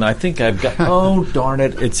second. I think I've got... Oh, darn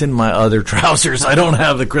it. It's in my other trousers. I don't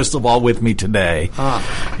have the crystal ball with me today.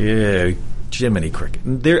 Yeah, Jiminy Cricket.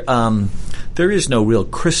 There is no real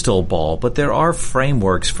crystal ball, but there are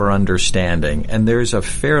frameworks for understanding, and there's a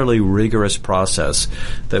fairly rigorous process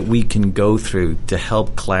that we can go through to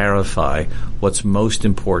help clarify what's most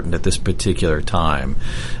important at this particular time.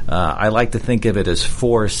 I like to think of it as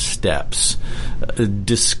 4 steps.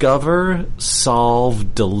 Discover,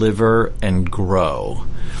 solve, deliver, and grow.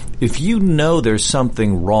 If you know there's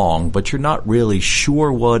something wrong, but you're not really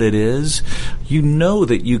sure what it is, you know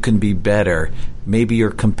that you can be better. Maybe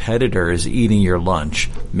your competitor is eating your lunch.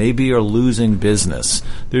 Maybe you're losing business.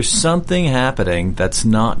 There's something happening that's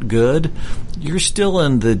not good. You're still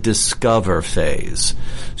in the discover phase.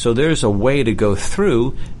 So there's a way to go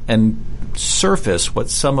through and surface what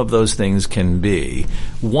some of those things can be.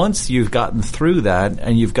 Once you've gotten through that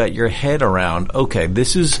and you've got your head around, okay,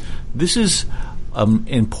 this is an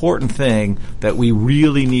important thing that we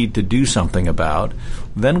really need to do something about,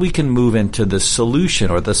 then we can move into the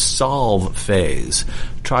solution or the solve phase.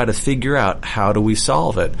 Try to figure out how do we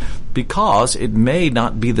solve it, because it may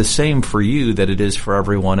not be the same for you that it is for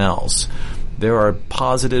everyone else. There are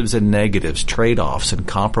positives and negatives, trade-offs and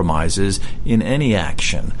compromises in any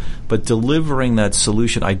action, but delivering that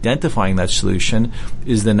solution, identifying that solution,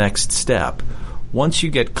 is the next step. Once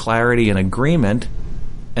you get clarity and agreement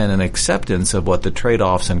and an acceptance of what the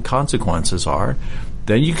trade-offs and consequences are,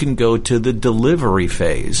 then you can go to the delivery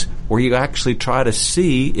phase, where you actually try to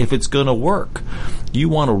see if it's going to work. You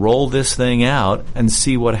want to roll this thing out and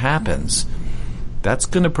see what happens. That's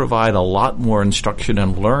going to provide a lot more instruction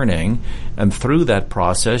and learning, and through that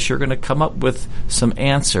process, you're going to come up with some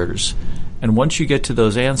answers. And once you get to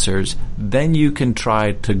those answers, then you can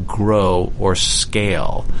try to grow or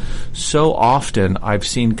scale. So often I've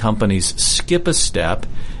seen companies skip a step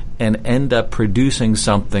and end up producing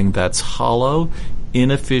something that's hollow,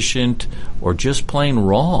 inefficient, or just plain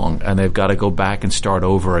wrong, and they've got to go back and start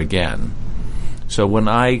over again. So when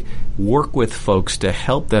I work with folks to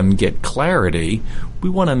help them get clarity, we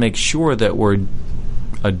want to make sure that we're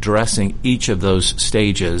addressing each of those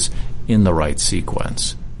stages in the right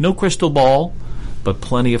sequence. No crystal ball, but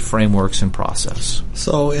plenty of frameworks and process.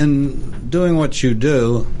 So in doing what you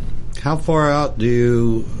do, how far out do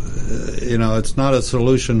you, it's not a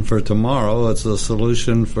solution for tomorrow, it's a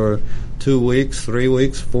solution for 2 weeks, 3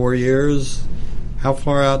 weeks, 4 years. How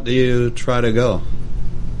far out do you try to go?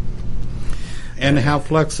 And how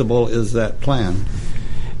flexible is that plan?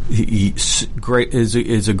 Great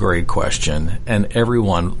is a great question, and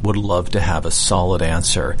everyone would love to have a solid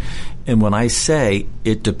answer. And when I say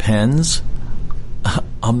it depends,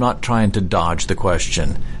 I'm not trying to dodge the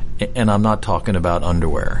question, and I'm not talking about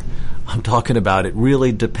underwear. I'm talking about it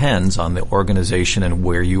really depends on the organization and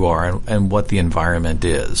where you are and what the environment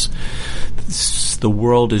is. The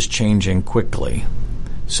world is changing quickly.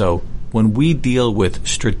 So when we deal with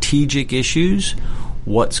strategic issues,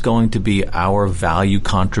 what's going to be our value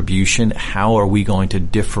contribution? How are we going to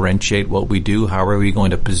differentiate what we do? How are we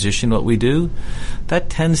going to position what we do? That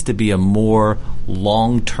tends to be a more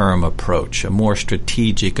long-term approach, a more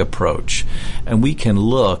strategic approach. And we can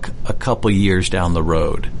look a couple years down the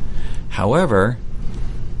road. However,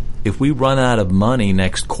 if we run out of money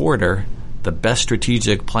next quarter, the best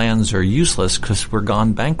strategic plans are useless because we're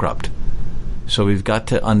gone bankrupt. So we've got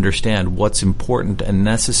to understand what's important and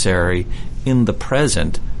necessary in the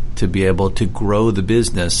present to be able to grow the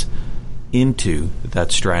business into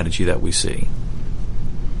that strategy that we see.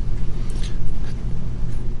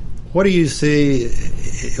 What do you see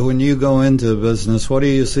when you go into business? What do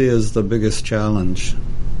you see as the biggest challenge?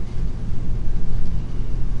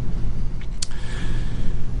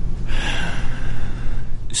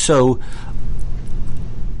 So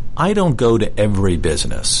I don't go to every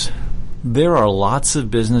business. There are lots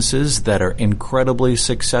of businesses that are incredibly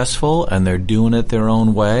successful and they're doing it their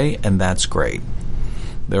own way, and that's great.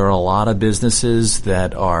 There are a lot of businesses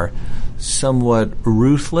that are somewhat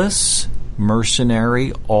ruthless,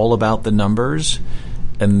 mercenary, all about the numbers,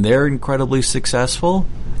 and they're incredibly successful,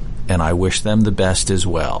 and I wish them the best as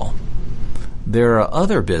well. There are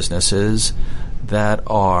other businesses that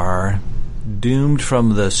are doomed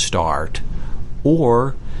from the start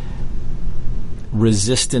or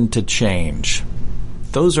resistant to change.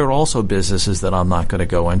 Those are also businesses that I'm not going to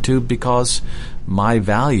go into because my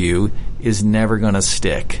value is never going to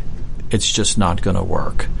stick. It's just not going to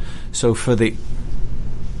work. So for the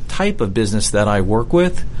type of business that I work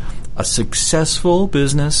with, a successful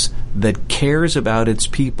business that cares about its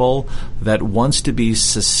people, that wants to be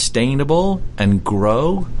sustainable and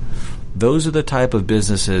grow, those are the type of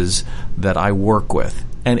businesses that I work with.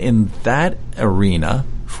 And in that arena,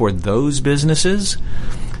 for those businesses,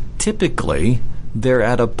 typically they're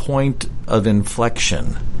at a point of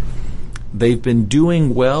inflection. They've been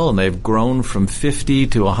doing well and they've grown from 50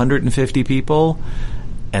 to 150 people,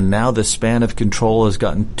 and now the span of control has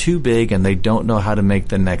gotten too big and they don't know how to make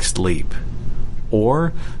the next leap.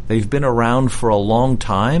 Or they've been around for a long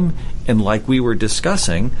time, and like we were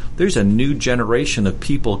discussing, there's a new generation of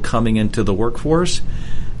people coming into the workforce,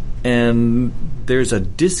 and there's a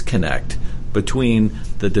disconnect between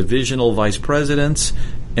the divisional vice presidents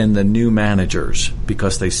and the new managers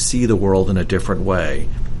because they see the world in a different way,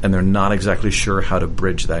 and they're not exactly sure how to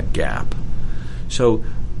bridge that gap. So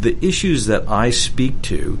the issues that I speak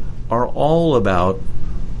to are all about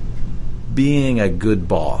being a good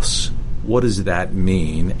boss. What does that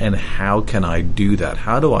mean, and how can I do that?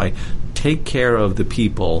 How do I take care of the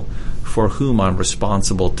people for whom I'm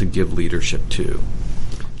responsible to give leadership to?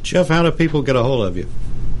 Jeff, how do people get a hold of you?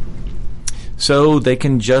 So they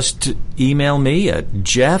can just email me at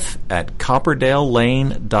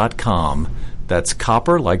jeff@copperdalelane.com. That's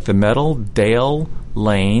copper, like the metal, Dale,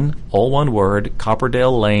 Lane, all one word,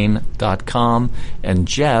 copperdalelane.com, and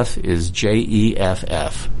Jeff is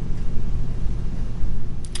Jeff.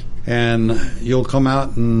 And you'll come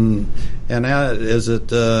out and is it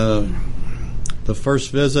the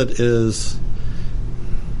first visit is...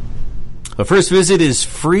 The first visit is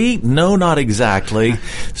free? No, not exactly.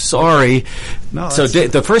 Sorry. No, so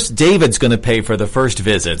the first David's going to pay for the first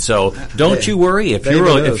visit. So don't you worry. If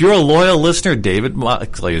David you're a loyal listener, David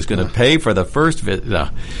Moxley is going to pay for the first visit. No.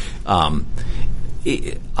 I'm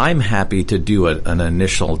happy to do an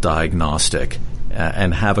initial diagnostic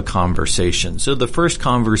and have a conversation. So the first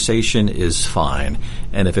conversation is fine.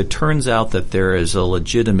 And if it turns out that there is a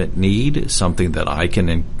legitimate need, something that I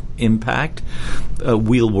can impact,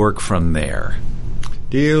 we'll work from there.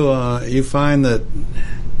 Do you find that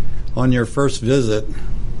on your first visit,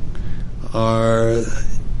 are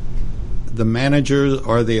the manager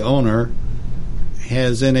or the owner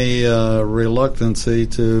has any reluctancy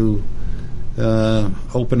to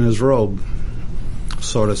open his robe,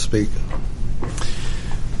 so to speak?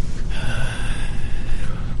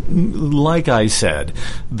 Like I said,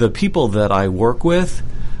 the people that I work with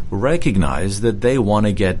recognize that they want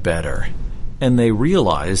to get better, and they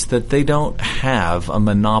realize that they don't have a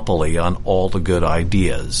monopoly on all the good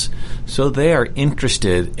ideas. So they are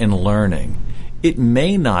interested in learning. It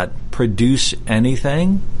may not produce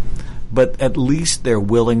anything, but at least they're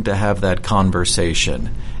willing to have that conversation.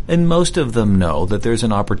 And most of them know that there's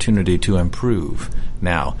an opportunity to improve.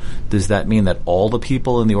 Now, does that mean that all the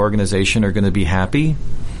people in the organization are going to be happy?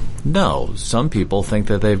 No, some people think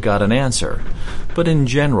that they've got an answer. But in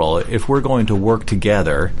general, if we're going to work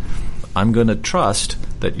together, I'm going to trust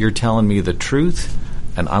that you're telling me the truth,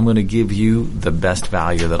 and I'm going to give you the best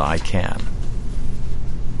value that I can.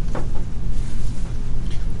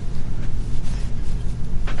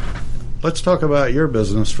 Let's talk about your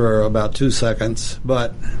business for about 2 seconds.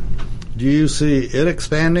 But do you see it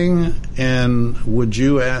expanding, and would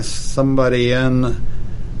you ask somebody in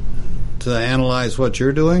to analyze what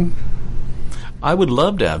you're doing? I would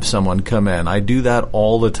love to have someone come in. I do that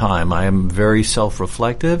all the time. I am very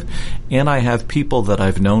self-reflective, and I have people that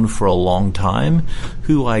I've known for a long time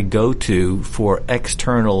who I go to for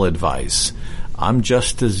external advice. I'm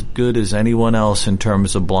just as good as anyone else in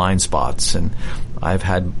terms of blind spots, and I've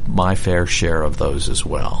had my fair share of those as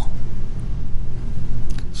well.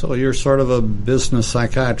 So you're sort of a business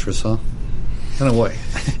psychiatrist, huh? In a way.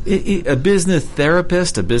 A business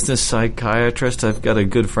therapist, a business psychiatrist. I've got a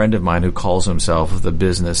good friend of mine who calls himself the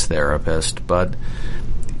business therapist, but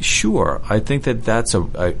sure, I think that that's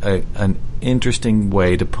an interesting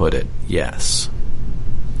way to put it, yes.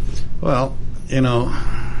 Well,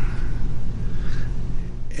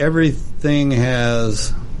 everything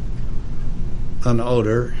has an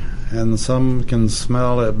odor, and some can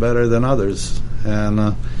smell it better than others.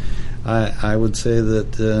 And I would say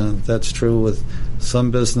that that's true with some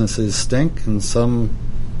businesses stink and some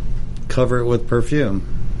cover it with perfume.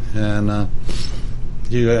 And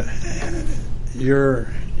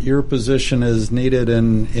your position is needed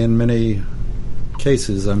in many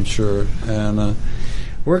cases, I'm sure. And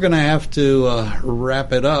we're going to have to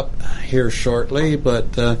wrap it up here shortly.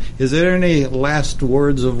 But is there any last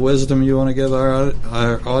words of wisdom you want to give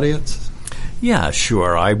our audience? Yeah,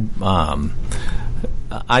 sure.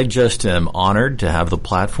 I just am honored to have the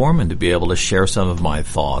platform and to be able to share some of my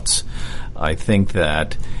thoughts. I think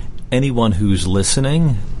that anyone who's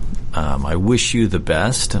listening, I wish you the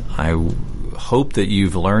best. I hope that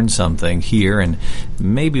you've learned something here, and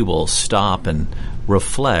maybe we'll stop and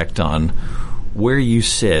reflect on where you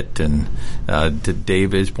sit, and to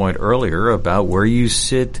David's point earlier about where you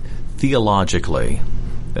sit theologically,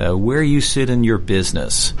 where you sit in your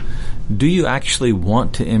business. Do you actually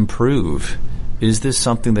want to improve? Is this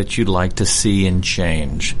something that you'd like to see and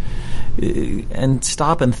change? And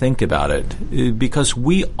stop and think about it, because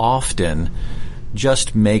we often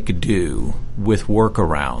just make do with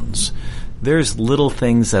workarounds. There's little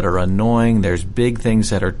things that are annoying, there's big things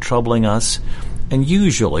that are troubling us, and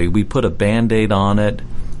usually we put a Band-Aid on it,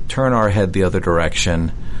 turn our head the other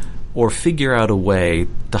direction, or figure out a way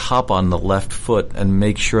to hop on the left foot and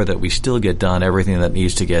make sure that we still get done everything that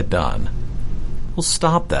needs to get done. Well,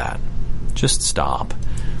 stop that. Just stop.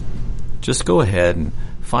 Just go ahead and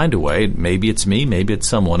find a way. Maybe it's me, maybe it's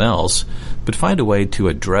someone else, but find a way to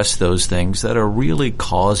address those things that are really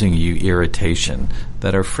causing you irritation,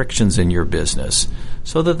 that are frictions in your business,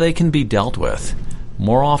 so that they can be dealt with.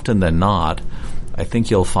 More often than not, I think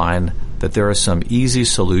you'll find that there are some easy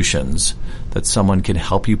solutions that someone can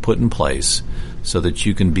help you put in place so that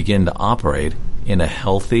you can begin to operate in a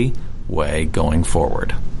healthy way going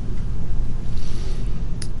forward.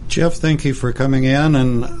 Jeff, thank you for coming in,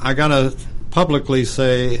 and I got to publicly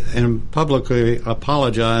say and publicly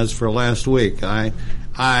apologize for last week. I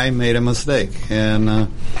made a mistake, and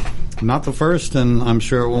not the first, and I'm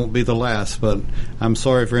sure it won't be the last, but I'm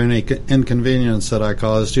sorry for any inconvenience that I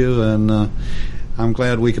caused you, and I'm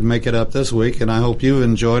glad we could make it up this week, and I hope you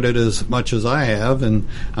enjoyed it as much as I have, and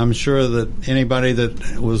I'm sure that anybody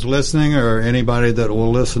that was listening or anybody that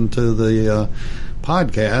will listen to the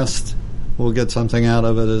podcast will get something out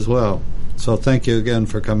of it as well. So thank you again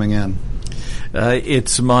for coming in.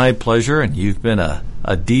 It's my pleasure, and you've been a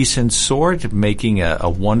decent sort, making a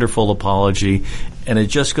wonderful apology, and it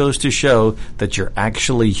just goes to show that you're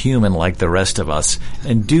actually human like the rest of us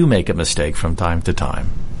and do make a mistake from time to time.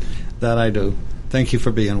 That I do. Thank you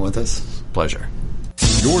for being with us. Pleasure.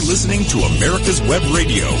 You're listening to America's Web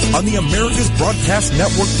Radio on the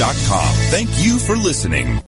AmericasBroadcastNetwork.com. Thank you for listening.